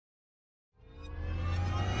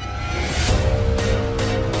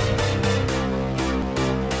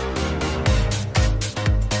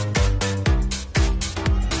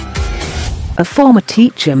A former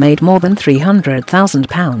teacher made more than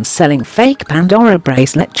 £300,000 selling fake Pandora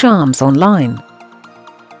bracelet charms online.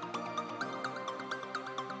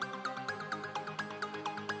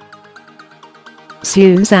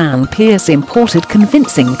 Suzanne Pierce imported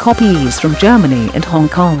convincing copies from Germany and Hong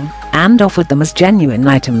Kong and offered them as genuine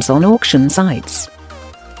items on auction sites.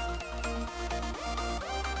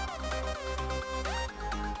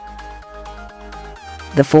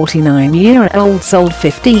 The 49-year-old sold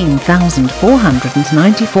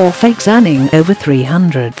 15,494 fakes, earning over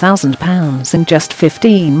 £300,000 in just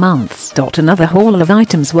 15 months. Another haul of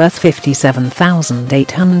items worth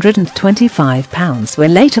 £57,825 were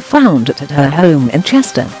later found at her home in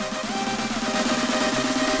Chester.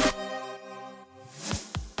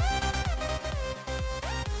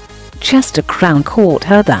 Chester Crown Court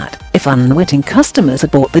heard that, if unwitting customers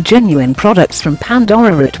had bought the genuine products from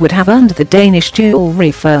Pandora, it would have earned the Danish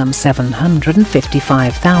jewellery firm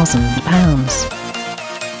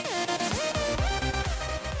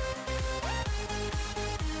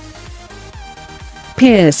 £755,000.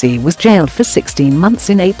 Piercy was jailed for 16 months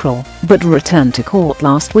in April, but returned to court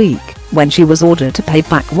last week, when she was ordered to pay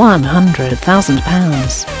back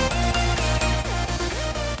 £100,000.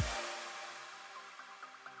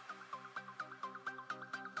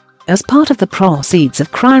 As part of the proceeds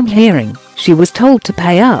of crime hearing, she was told to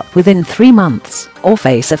pay up within 3 months or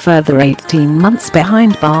face a further 18 months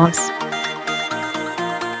behind bars.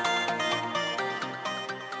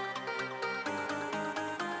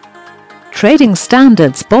 Trading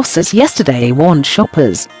Standards bosses yesterday warned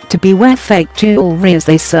shoppers to beware fake jewelry as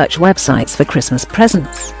they search websites for Christmas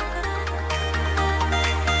presents.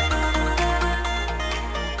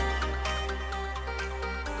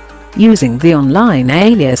 Using the online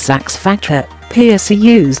alias X Factor, Piercy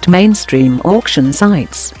used mainstream auction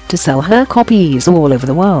sites to sell her copies all over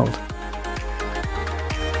the world.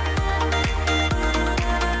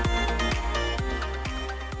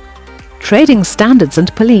 Trading Standards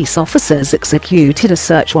and police officers executed a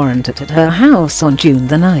search warrant at her house on June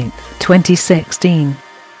 9, 2016.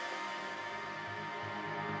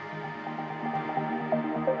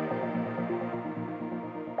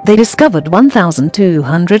 They discovered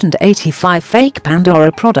 1,285 fake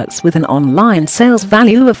Pandora products with an online sales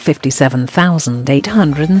value of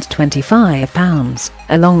 £57,825,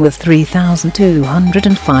 along with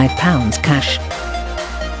 £3,205 cash.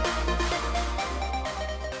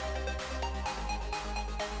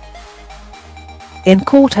 In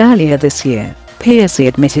court earlier this year, Piercy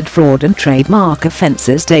admitted fraud and trademark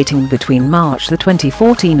offences dating between March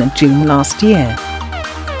 2014 and June last year.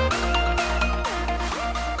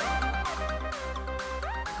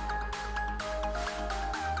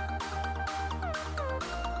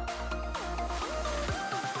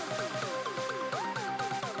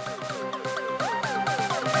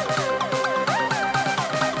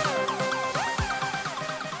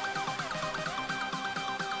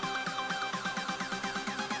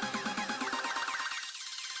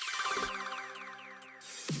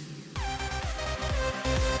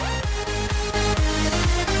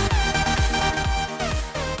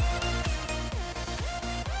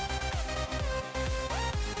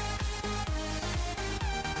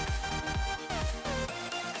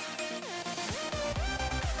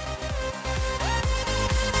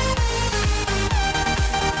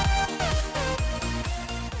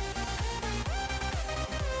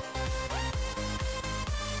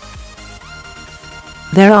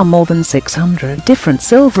 There are more than 600 different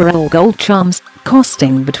silver or gold charms,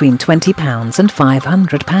 costing between £20 and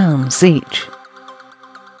 £500 each.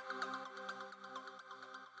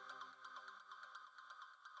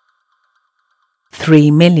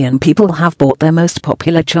 "3 million people have bought their most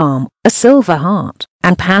popular charm, a silver heart,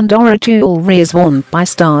 and Pandora jewelry is worn by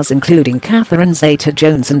stars including Catherine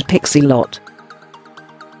Zeta-Jones and Pixie Lott.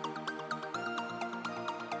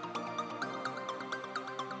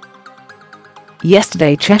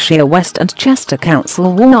 Yesterday, Cheshire West and Chester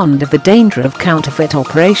Council warned of the danger of counterfeit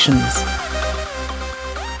operations.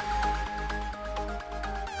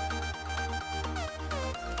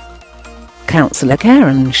 Councillor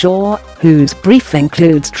Karen Shaw, whose brief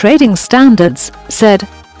includes Trading Standards, said,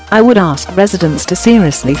 "I would ask residents to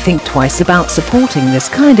seriously think twice about supporting this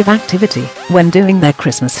kind of activity when doing their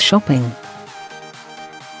Christmas shopping."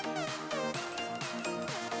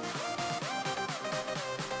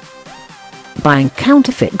 Buying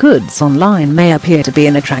counterfeit goods online may appear to be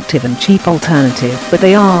an attractive and cheap alternative, but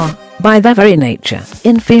they are, by their very nature,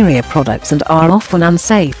 inferior products and are often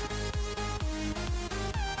unsafe.